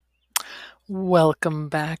Welcome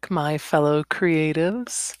back, my fellow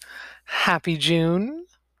creatives. Happy June.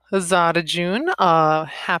 Huzzah to June.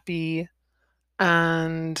 Happy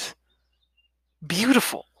and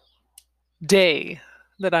beautiful day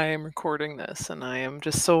that I am recording this. And I am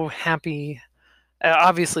just so happy,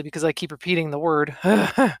 obviously, because I keep repeating the word.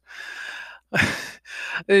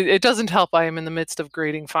 It doesn't help. I am in the midst of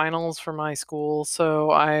grading finals for my school,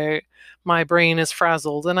 so my brain is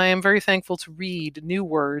frazzled, and I am very thankful to read new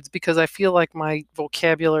words because I feel like my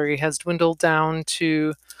vocabulary has dwindled down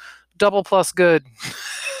to double plus good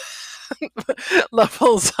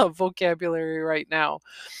levels of vocabulary right now.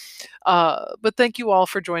 But thank you all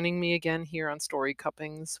for joining me again here on Story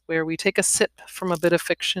Cuppings, where we take a sip from a bit of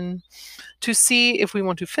fiction to see if we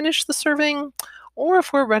want to finish the serving or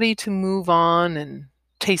if we're ready to move on and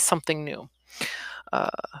taste something new. Uh,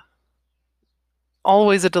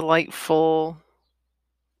 Always a delightful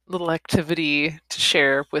little activity to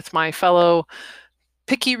share with my fellow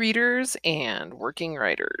picky readers and working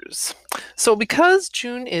writers. So, because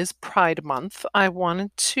June is Pride Month, I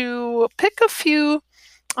wanted to pick a few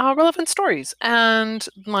relevant stories. And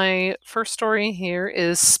my first story here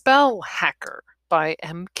is Spell Hacker by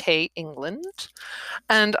M.K. England.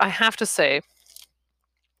 And I have to say,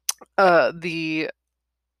 the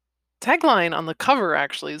tagline on the cover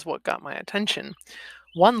actually is what got my attention.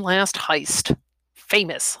 One last heist,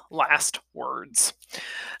 famous last words.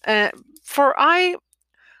 Uh, for I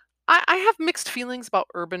have mixed feelings about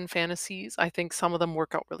urban fantasies. I think some of them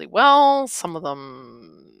work out really well, some of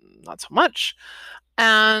them not so much.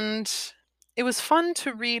 And it was fun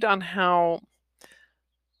to read on how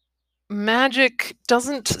magic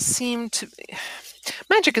doesn't seem to.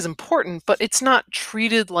 Magic is important, but it's not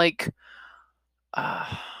treated like.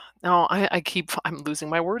 No, I'm losing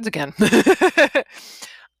my words again.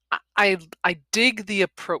 I dig the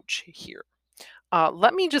approach here.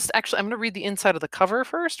 Let me just actually, I'm going to read the inside of the cover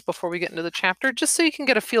first before we get into the chapter, just so you can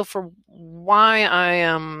get a feel for why I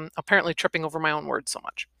am apparently tripping over my own words so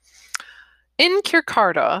much. In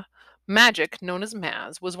Kirkarta, magic, known as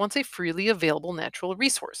Maz, was once a freely available natural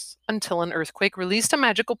resource, until an earthquake released a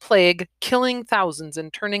magical plague, killing thousands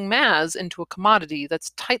and turning Maz into a commodity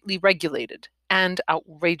that's tightly regulated and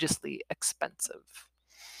outrageously expensive.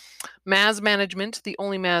 Maz Management, the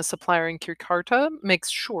only Maz supplier in Kirkarta, makes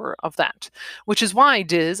sure of that, which is why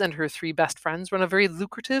Diz and her three best friends run a very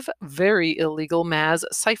lucrative, very illegal Maz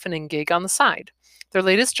siphoning gig on the side. Their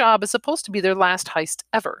latest job is supposed to be their last heist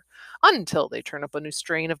ever, until they turn up a new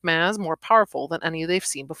strain of Maz more powerful than any they've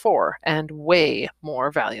seen before, and way more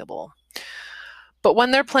valuable. But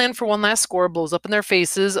when their plan for one last score blows up in their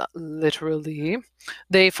faces, literally,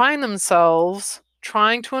 they find themselves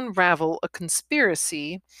trying to unravel a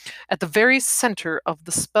conspiracy at the very center of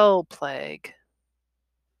the spell plague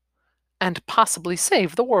and possibly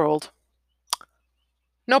save the world.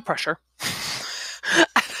 No pressure.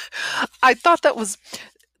 I thought that was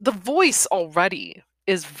the voice already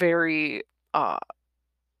is very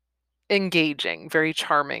engaging, very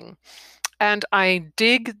charming. And I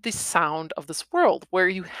dig the sound of this world where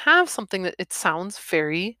you have something that it sounds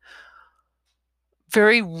very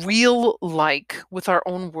very real like with our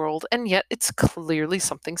own world, and yet it's clearly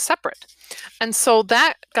something separate. And so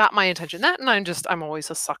that got my attention. That, and I'm always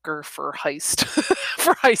a sucker for heist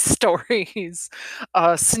for heist stories.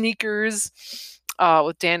 Sneakers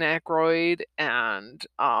with Dan Aykroyd and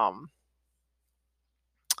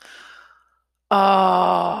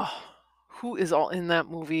uh who is all in that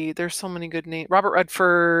movie? There's so many good names. Robert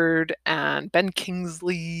Redford and Ben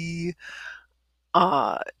Kingsley.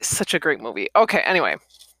 Such a great movie. Okay, anyway,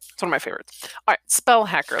 it's one of my favorites. All right, Spell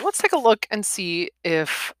Hacker. Let's take a look and see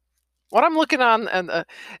if what I'm looking on, and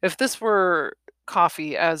if this were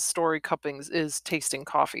coffee, as Story Cuppings is tasting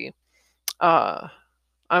coffee. Uh,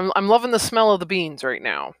 I'm loving the smell of the beans right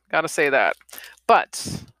now. Gotta say that.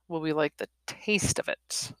 But will we like the taste of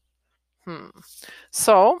it?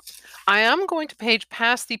 So I am going to page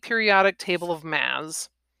past the periodic table of Maz.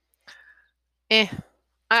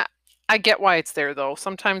 I get why it's there, though.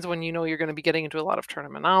 Sometimes when you know you're going to be getting into a lot of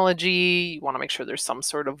terminology, you want to make sure there's some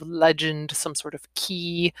sort of legend, some sort of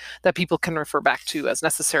key that people can refer back to as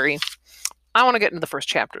necessary. I want to get into the first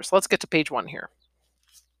chapter, so let's get to page 1 here.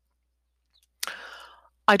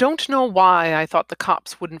 I don't know why I thought the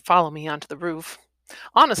cops wouldn't follow me onto the roof.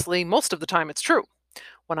 Honestly, most of the time it's true.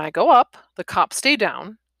 When I go up, the cops stay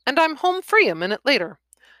down, and I'm home free a minute later.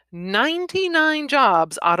 99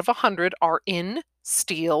 jobs out of 100 are in,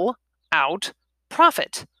 steal, out,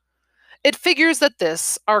 profit. It figures that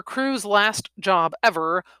this, our crew's last job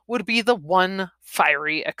ever, would be the one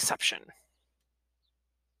fiery exception.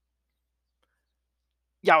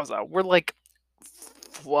 Yowza, we're like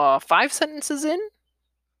 5 sentences in.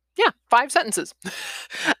 Yeah, 5 sentences.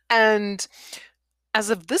 And as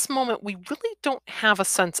of this moment, we really don't have a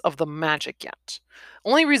sense of the magic yet.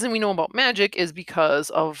 Only reason we know about magic is because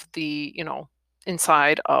of the,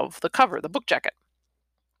 inside of the cover, the book jacket.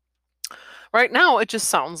 Right now, it just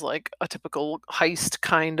sounds like a typical heist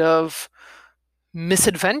kind of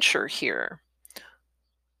misadventure here.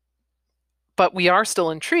 But we are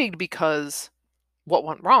still intrigued because what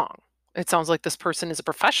went wrong? It sounds like this person is a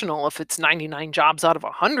professional if it's 99 jobs out of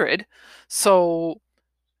 100. So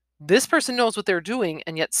this person knows what they're doing,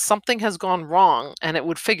 and yet something has gone wrong, and it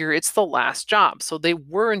would figure it's the last job. So they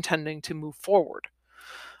were intending to move forward.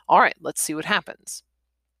 All right, let's see what happens.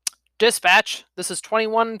 Dispatch, this is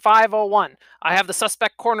 21501. I have the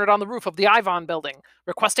suspect cornered on the roof of the Ivon building,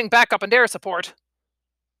 requesting backup and air support.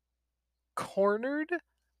 Cornered?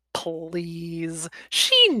 Please.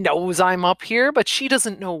 She knows I'm up here, but she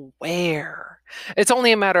doesn't know where. It's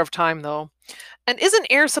only a matter of time, though. And isn't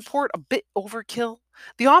air support a bit overkill?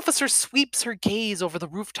 The officer sweeps her gaze over the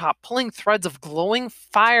rooftop, pulling threads of glowing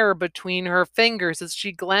fire between her fingers as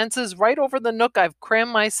she glances right over the nook I've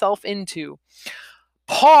crammed myself into.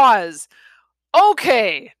 Pause.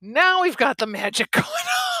 Okay, now we've got the magic going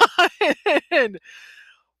on.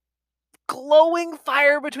 Glowing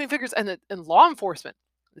fire between fingers, and law enforcement.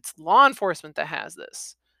 It's law enforcement that has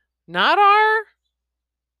this, not our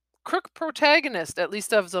crook protagonist, at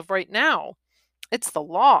least as of right now. It's the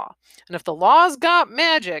law. And if the law's got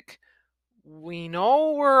magic, we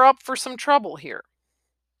know we're up for some trouble here.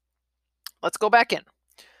 Let's go back in.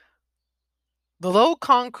 The low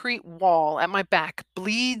concrete wall at my back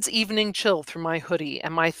bleeds evening chill through my hoodie,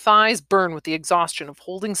 and my thighs burn with the exhaustion of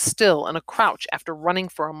holding still in a crouch after running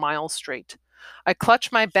for a mile straight. I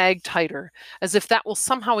clutch my bag tighter, as if that will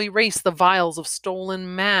somehow erase the vials of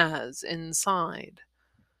stolen Maz inside.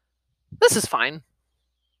 This is fine.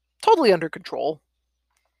 Totally under control.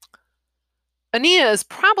 Ania is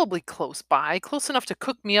probably close by, close enough to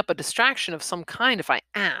cook me up a distraction of some kind if I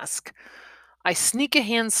ask. I sneak a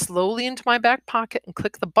hand slowly into my back pocket and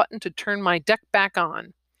click the button to turn my deck back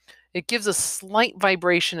on. It gives a slight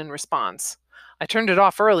vibration in response. I turned it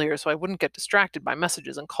off earlier so I wouldn't get distracted by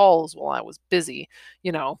messages and calls while I was busy,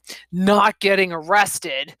 not getting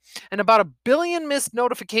arrested. And about 1 billion missed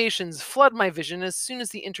notifications flood my vision as soon as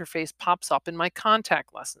the interface pops up in my contact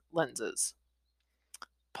lenses.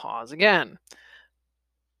 Pause again.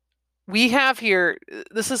 We have here,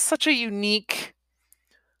 this is such a unique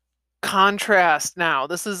contrast now.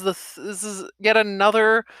 This is yet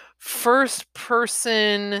another first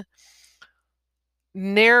person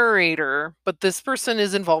narrator, but this person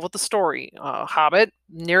is involved with the story. Hobbit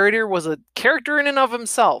narrator was a character in and of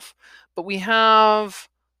himself, but we have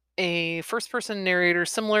a first person narrator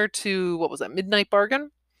similar to, what was that, Midnight Bargain?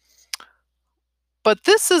 But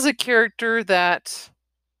this is a character that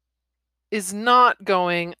is not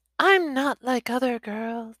going, I'm not like other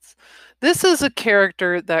girls. This is a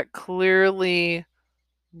character that clearly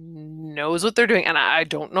knows what they're doing. And I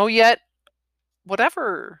don't know yet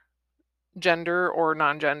whatever gender or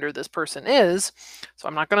non-gender this person is. So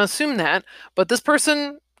I'm not going to assume that. But this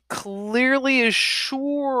person clearly is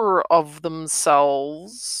sure of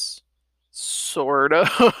themselves. Sort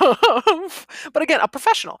of. But again, a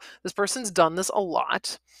professional. This person's done this a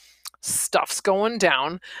lot. Stuff's going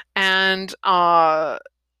down. And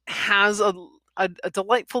has a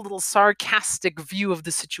delightful little sarcastic view of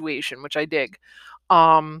the situation, which I dig.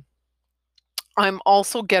 I'm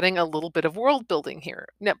also getting a little bit of world building here.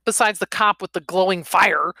 Now, besides the cop with the glowing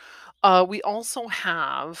fire, we also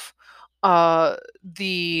have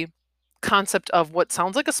the concept of what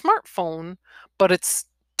sounds like a smartphone, but it's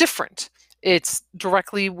different. It's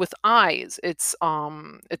directly with eyes. It's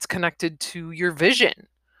connected to your vision.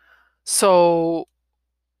 So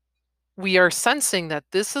we are sensing that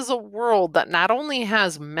this is a world that not only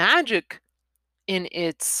has magic in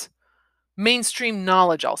its mainstream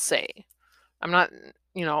knowledge, I'll say. I'm not,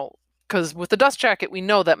 because with the dust jacket, we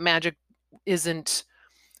know that magic isn't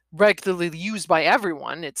regularly used by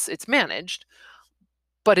everyone. It's managed,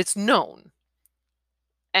 but it's known.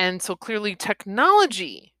 And so clearly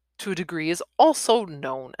technology, to a degree, is also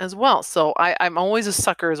known as well. So I'm always a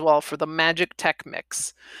sucker as well for the magic tech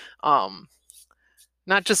mix.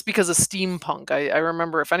 Not just because of steampunk. I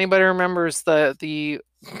remember, if anybody remembers the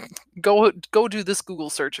go do this Google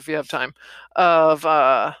search if you have time, of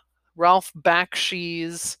Ralph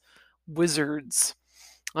Bakshi's Wizards.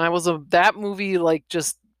 That movie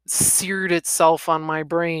just seared itself on my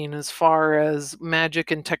brain as far as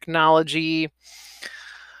magic and technology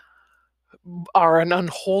are an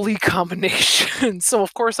unholy combination. So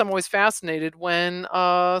of course I'm always fascinated when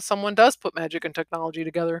someone does put magic and technology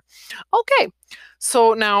together. Okay,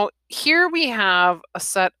 so now here we have a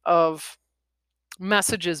set of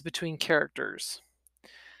messages between characters.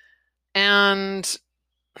 And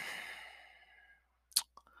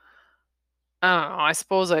I don't know, I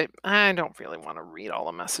suppose I don't really want to read all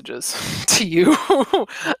the messages to you.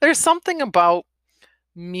 There's something about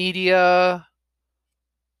media.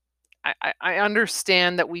 I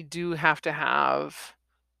understand that we do have to have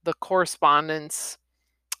the correspondence.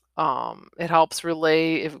 It helps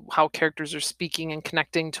relay how characters are speaking and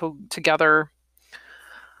connecting together.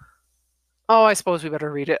 Oh, I suppose we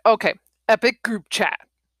better read it. Okay. Epic group chat.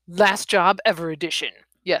 Last job ever edition.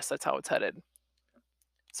 Yes, that's how it's headed.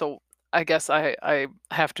 So I guess I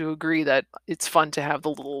have to agree that it's fun to have the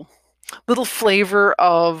little flavor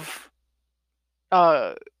of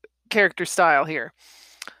character style here.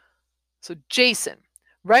 So Jason,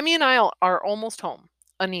 Remy and I are almost home.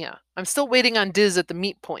 Ania, I'm still waiting on Diz at the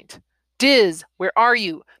meet point. Diz, where are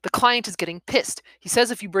you? The client is getting pissed. He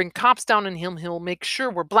says if you bring cops down on him, he'll make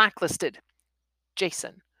sure we're blacklisted.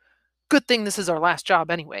 Jason, good thing this is our last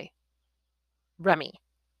job anyway. Remy,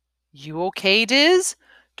 you okay, Diz?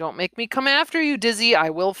 Don't make me come after you, Dizzy.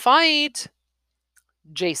 I will fight.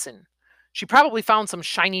 Jason, she probably found some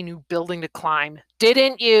shiny new building to climb.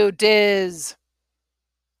 Didn't you, Diz?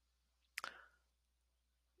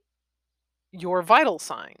 Your vital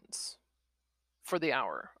signs for the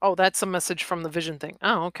hour. Oh, that's a message from the vision thing.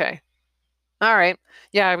 Oh, okay. All right.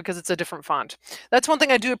 Yeah, because it's a different font. That's one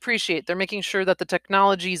thing I do appreciate. They're making sure that the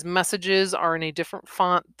technology's messages are in a different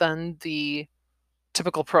font than the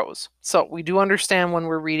typical prose. So we do understand when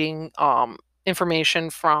we're reading information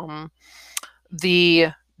from the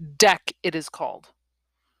deck, it is called.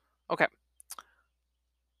 Okay.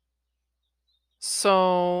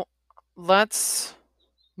 So let's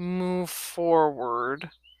move forward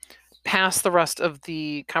past the rest of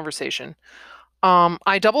the conversation.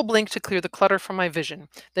 I double blink to clear the clutter from my vision,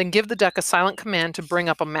 then give the deck a silent command to bring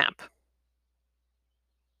up a map.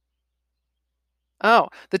 Oh,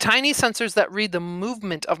 the tiny sensors that read the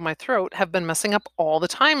movement of my throat have been messing up all the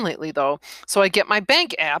time lately, though. So I get my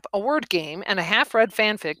bank app, a word game, and a half-read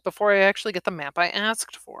fanfic before I actually get the map I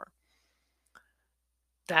asked for.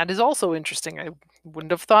 That is also interesting. I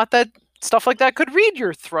wouldn't have thought that stuff like that could read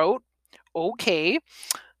your throat. Okay.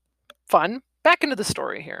 Fun. Back into the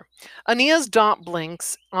story here. Ania's dot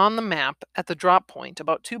blinks on the map at the drop point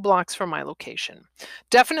about 2 blocks from my location.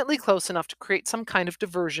 Definitely close enough to create some kind of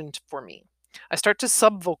diversion for me. I start to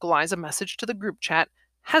sub-vocalize a message to the group chat,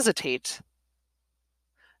 hesitate,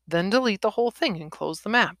 then delete the whole thing and close the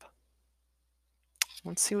map.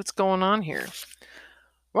 Let's see what's going on here.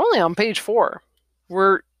 We're only on page 4.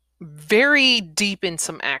 We're very deep in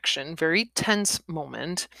some action, very tense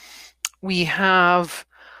moment. We have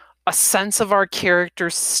a sense of our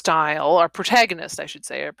character's style, our protagonist, I should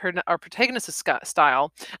say, our protagonist's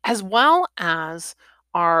style, as well as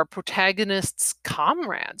our protagonist's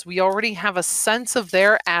comrades. We already have a sense of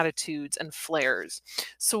their attitudes and flares.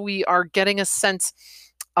 So we are getting a sense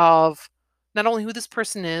of not only who this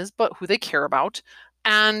person is, but who they care about.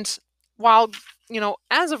 And while,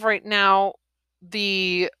 as of right now,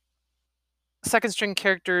 the second string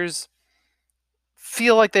characters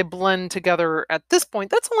feel like they blend together at this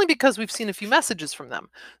point, that's only because we've seen a few messages from them.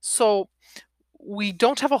 So we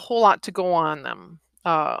don't have a whole lot to go on them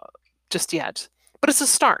just yet. But it's a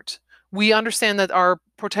start. We understand that our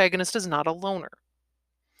protagonist is not a loner.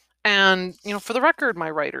 And, for the record,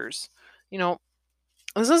 my writers,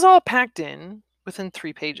 this is all packed in within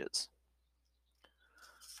 3 pages.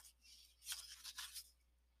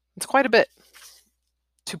 It's quite a bit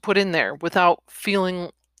to put in there without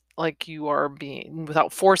feeling like you are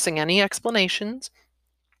without forcing any explanations,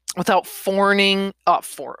 without forcing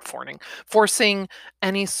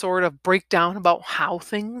any sort of breakdown about how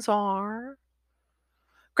things are.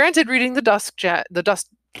 Granted, reading the dust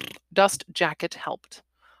jacket helped,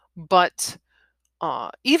 but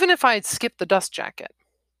even if I had skipped the dust jacket,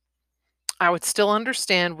 I would still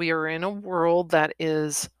understand we are in a world that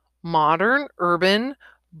is modern, urban,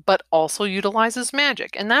 but also utilizes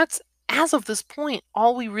magic. And that's, as of this point,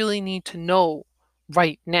 all we really need to know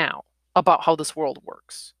right now about how this world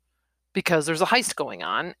works. Because there's a heist going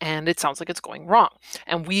on and it sounds like it's going wrong.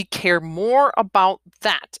 And we care more about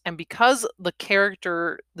that. And because the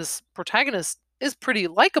character, this protagonist, is pretty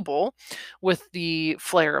likable with the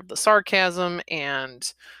flair of the sarcasm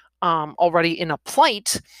and already in a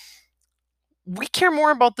plight, we care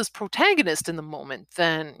more about this protagonist in the moment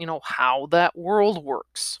than, how that world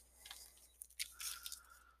works.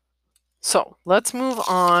 So let's move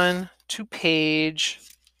on to page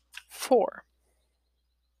 4.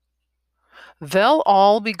 They'll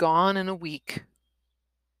all be gone in a week,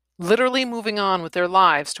 literally moving on with their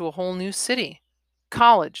lives to a whole new city,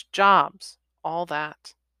 college, jobs, all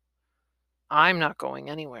that. I'm not going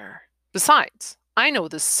anywhere. Besides, I know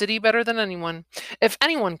this city better than anyone. If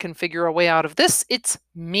anyone can figure a way out of this, it's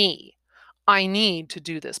me. I need to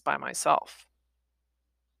do this by myself.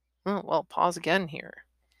 Oh, well, pause again here.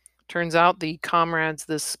 Turns out the comrades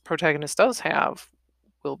this protagonist does have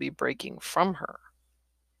will be breaking from her.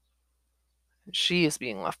 She is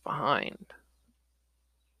being left behind.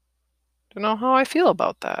 Don't know how I feel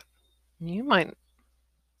about that. You might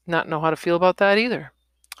not know how to feel about that either.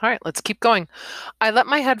 All right, let's keep going. I let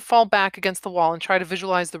my head fall back against the wall and try to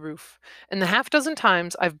visualize the roof. In the half dozen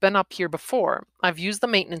times I've been up here before, I've used the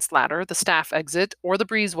maintenance ladder, the staff exit, or the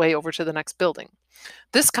breezeway over to the next building.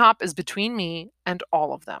 This cop is between me and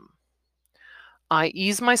all of them. I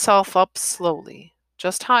ease myself up slowly,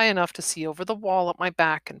 just high enough to see over the wall at my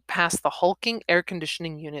back and past the hulking air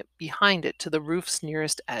conditioning unit behind it to the roof's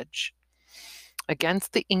nearest edge.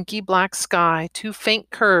 Against the inky black sky, 2 faint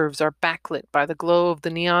curves are backlit by the glow of the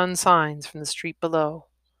neon signs from the street below.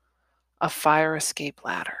 A fire escape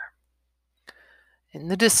ladder. In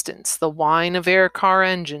the distance, the whine of air car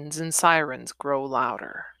engines and sirens grow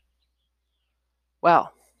louder.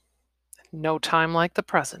 Well, no time like the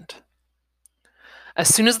present.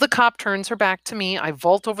 As soon as the cop turns her back to me, I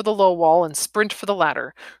vault over the low wall and sprint for the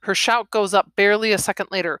ladder. Her shout goes up barely a second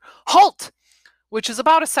later. Halt! Which is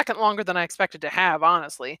about a second longer than I expected to have,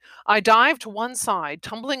 honestly. I dive to one side,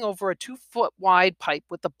 tumbling over a 2-foot-wide pipe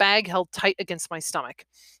with the bag held tight against my stomach.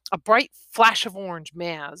 A bright flash of orange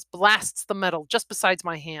Maz blasts the metal just beside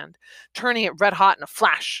my hand, turning it red hot in a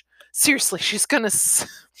flash. Seriously, she's gonna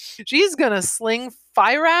sling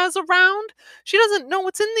FireAz around? She doesn't know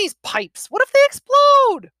what's in these pipes. What if they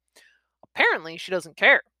explode? Apparently, she doesn't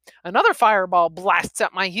care. Another fireball blasts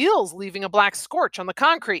at my heels, leaving a black scorch on the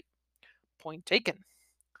concrete. Point taken.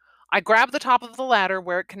 I grab the top of the ladder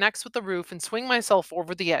where it connects with the roof and swing myself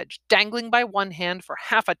over the edge, dangling by one hand for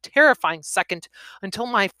half a terrifying second until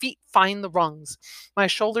my feet find the rungs. My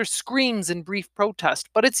shoulder screams in brief protest,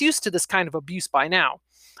 but it's used to this kind of abuse by now.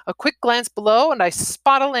 A quick glance below, and I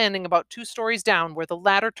spot a landing about 2 stories down where the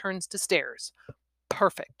ladder turns to stairs.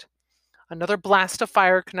 Perfect. Another blast of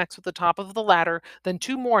fire connects with the top of the ladder, then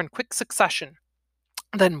 2 more in quick succession.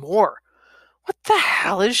 Then more. What the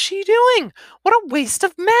hell is she doing? What a waste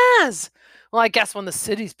of Maz! Well, I guess when the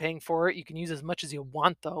city's paying for it, you can use as much as you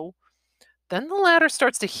want, though. Then the ladder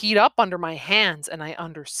starts to heat up under my hands, and I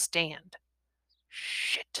understand.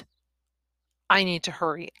 Shit. I need to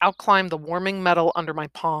hurry. I'll climb the warming metal under my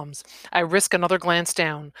palms. I risk another glance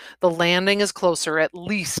down. The landing is closer, at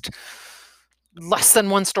least less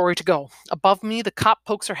than 1 story to go. Above me, the cop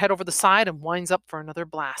pokes her head over the side and winds up for another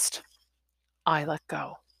blast. I let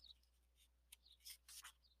go.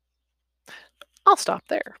 I'll stop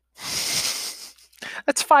there.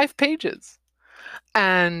 That's 5 pages.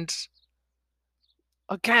 And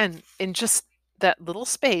again, in just that little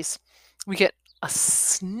space, we get a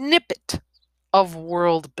snippet of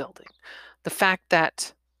world building. The fact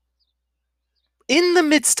that in the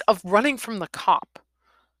midst of running from the cop,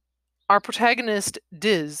 our protagonist,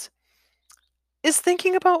 Diz, is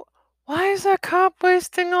thinking about, why is that cop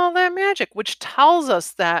wasting all that magic? Which tells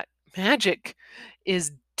us that magic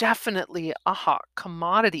is definitely a hot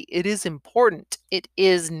commodity. It is important. It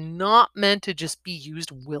is not meant to just be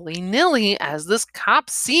used willy-nilly, as this cop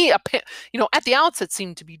at the outset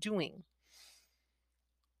seemed to be doing.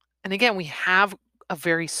 And again, we have a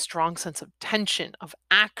very strong sense of tension, of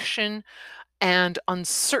action, and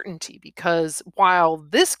uncertainty, because while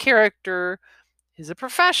this character is a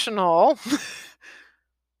professional,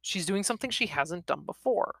 she's doing something she hasn't done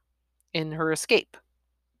before in her escape.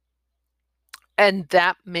 And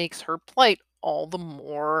that makes her plight all the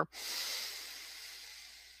more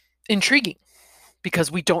intriguing,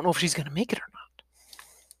 because we don't know if she's going to make it or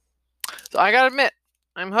not. So I got to admit,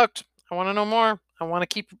 I'm hooked. I want to know more. I want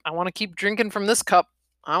to keep drinking from this cup.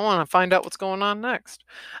 I want to find out what's going on next.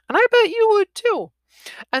 And I bet you would too.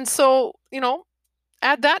 And so,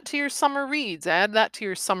 add that to your summer reads, add that to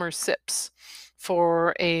your summer sips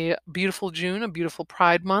for a beautiful June, a beautiful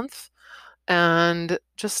Pride Month, and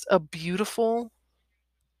just a beautiful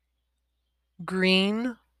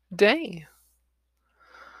green day.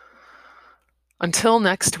 Until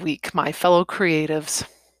next week, my fellow creatives,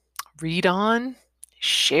 read on,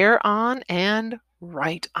 share on, and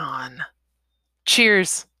write on.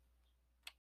 Cheers.